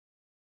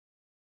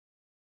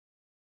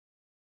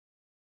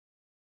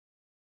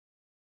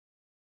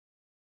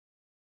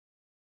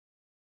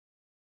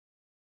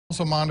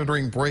also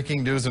monitoring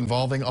breaking news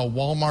involving a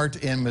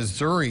Walmart in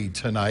Missouri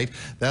tonight.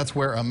 That's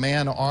where a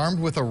man armed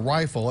with a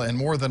rifle and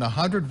more than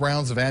 100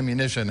 rounds of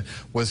ammunition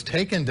was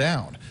taken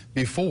down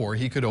before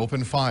he could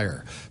open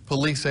fire.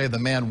 Police say the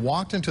man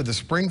walked into the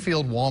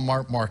Springfield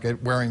Walmart market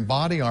wearing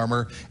body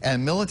armor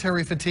and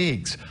military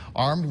fatigues,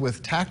 armed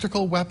with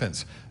tactical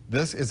weapons.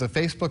 This is a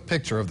Facebook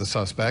picture of the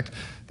suspect.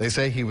 They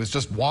say he was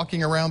just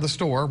walking around the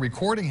store,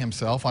 recording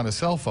himself on a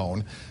cell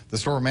phone. The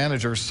store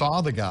manager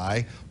saw the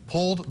guy,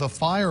 pulled the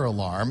fire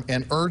alarm,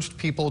 and urged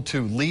people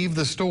to leave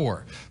the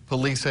store.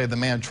 Police say the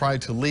man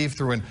tried to leave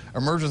through an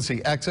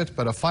emergency exit,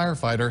 but a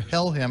firefighter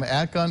held him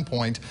at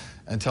gunpoint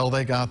until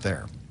they got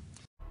there.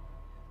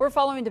 We're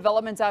following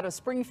developments out of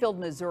Springfield,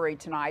 Missouri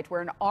tonight,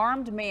 where an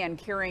armed man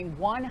carrying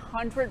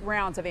 100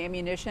 rounds of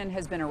ammunition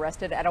has been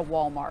arrested at a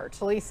Walmart.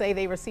 Police say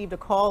they received a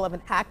call of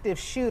an active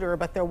shooter,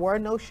 but there were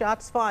no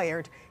shots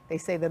fired. They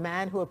say the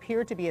man, who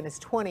appeared to be in his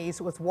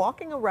 20s, was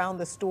walking around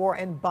the store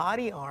in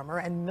body armor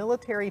and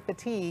military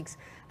fatigues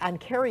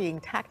and carrying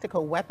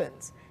tactical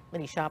weapons.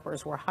 Many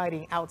shoppers were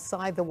hiding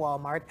outside the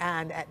Walmart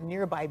and at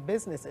nearby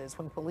businesses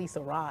when police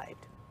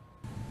arrived.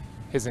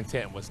 His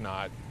intent was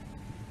not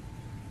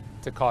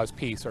to cause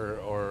peace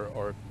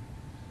or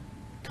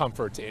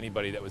comfort to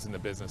anybody that was in the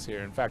business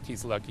here. In fact,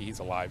 he's lucky he's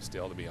alive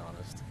still, to be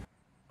honest.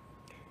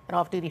 An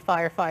off-duty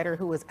firefighter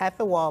who was at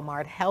the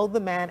Walmart held the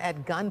man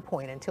at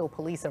gunpoint until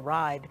police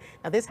arrived.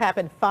 Now, this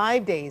happened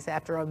 5 days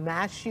after a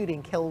mass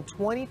shooting killed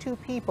 22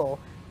 people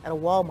at a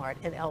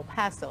Walmart in El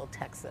Paso,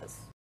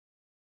 Texas.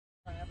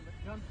 I have him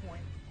at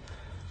gunpoint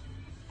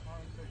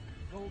on the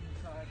golden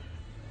side.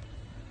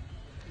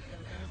 He's got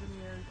his hands in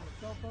the air, he's got a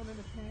cell phone in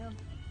his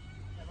hand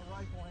and a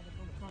rifle hanging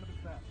from the front of his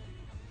vest.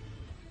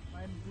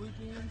 I'm in blue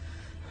jeans,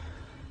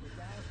 with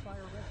Dallas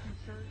Fire Rescue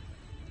shirt.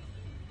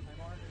 I'm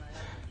armed and I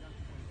have him at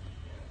gunpoint.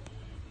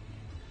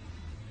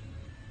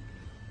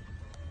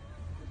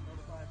 Just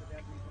notify the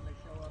deputies when they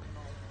show up and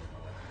I'll take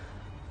my weapon.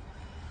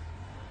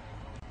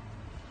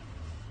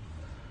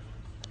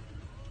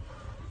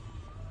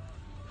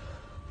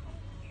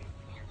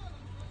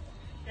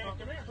 Hey,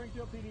 come here.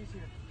 Springfield PD's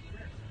here. Come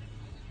here.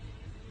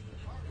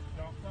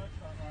 Don't touch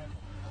that rifle.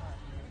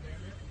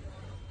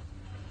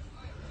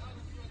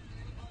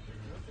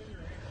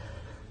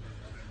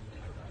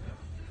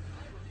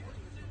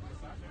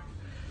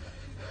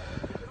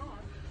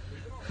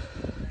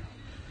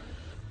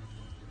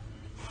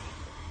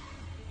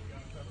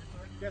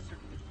 Yes, sir.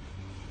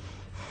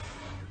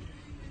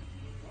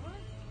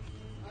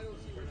 I don't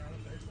see where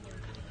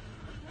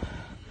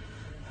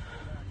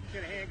he's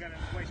got a handgun in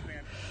his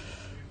waistband.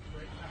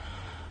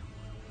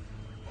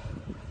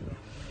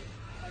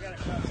 I got it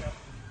covered up.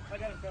 I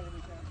got it covered.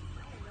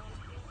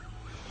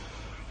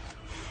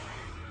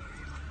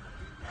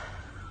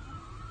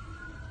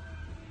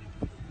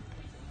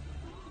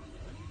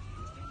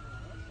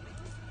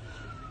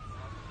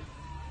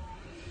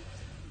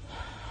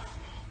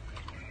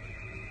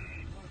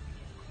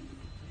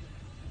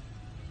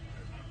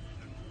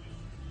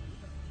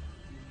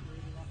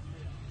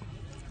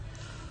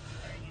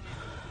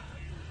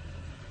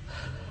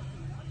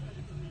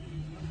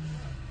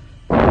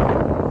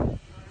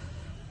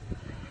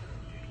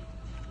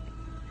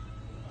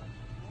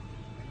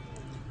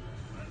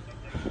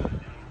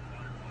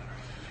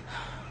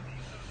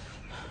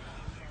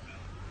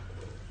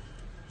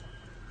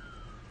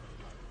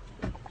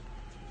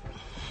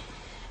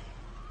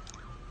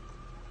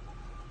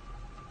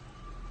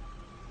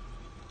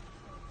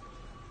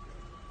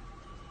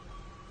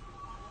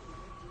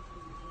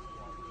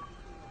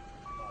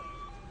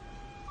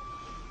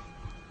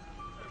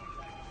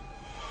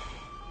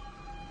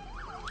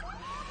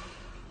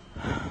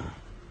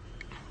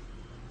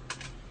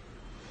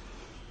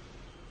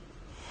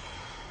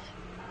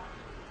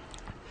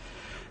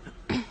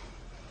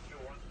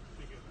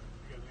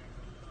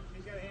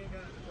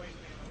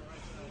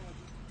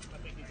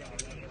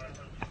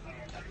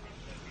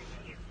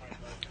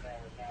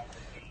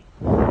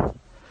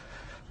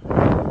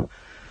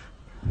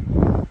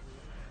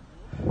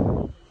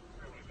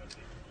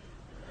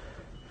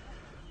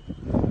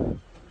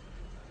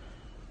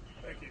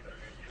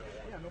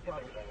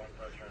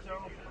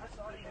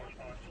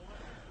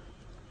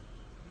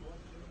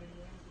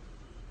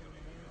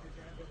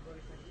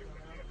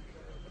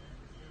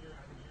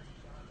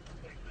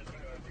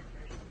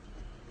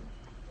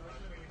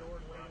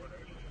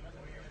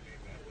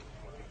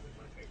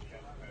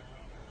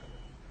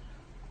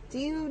 Do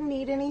you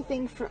need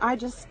anything I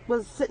just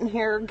was sitting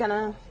here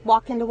gonna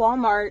walk into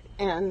Walmart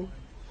and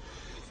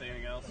Say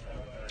anything else?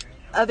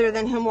 Other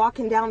than him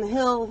walking down the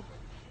hill.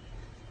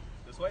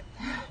 This way?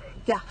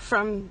 Yeah,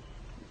 from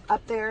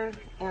up there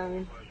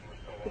and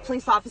the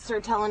police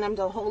officer telling him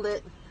to hold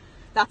it.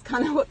 That's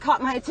kind of what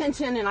caught my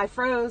attention and I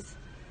froze.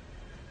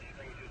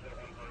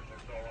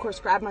 Of course,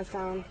 grabbed my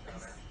phone.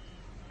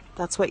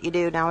 That's what you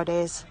do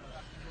nowadays.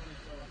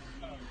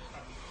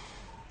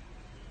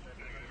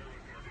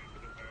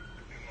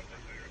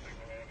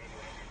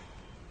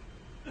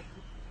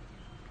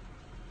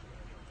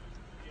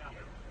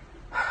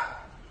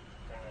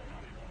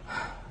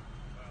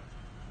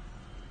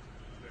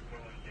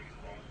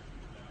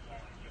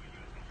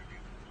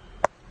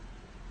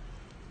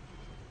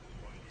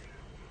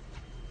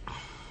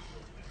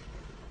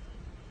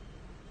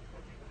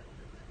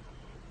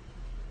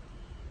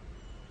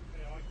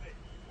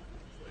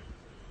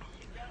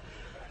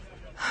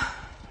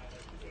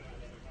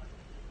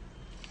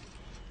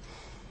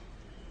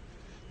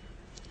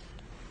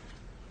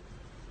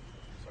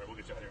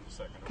 get you out here in a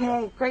second.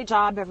 Okay, great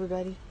job,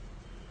 everybody.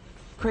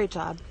 Great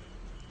job.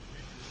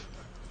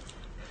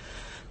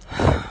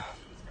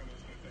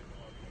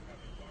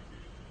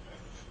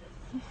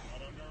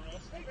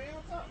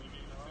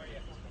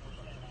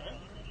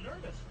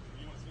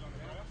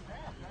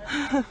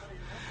 I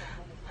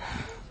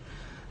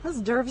was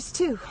nervous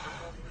too.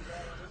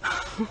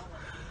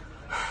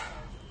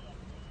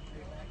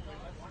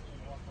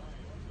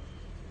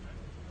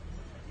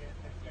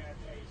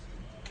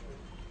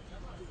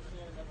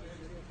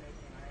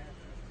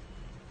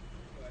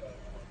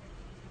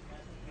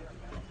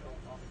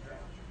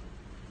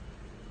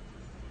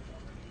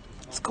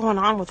 What's going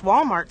on with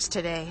Walmarts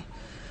today?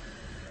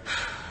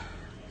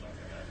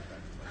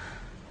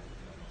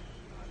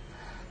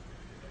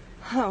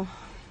 Oh.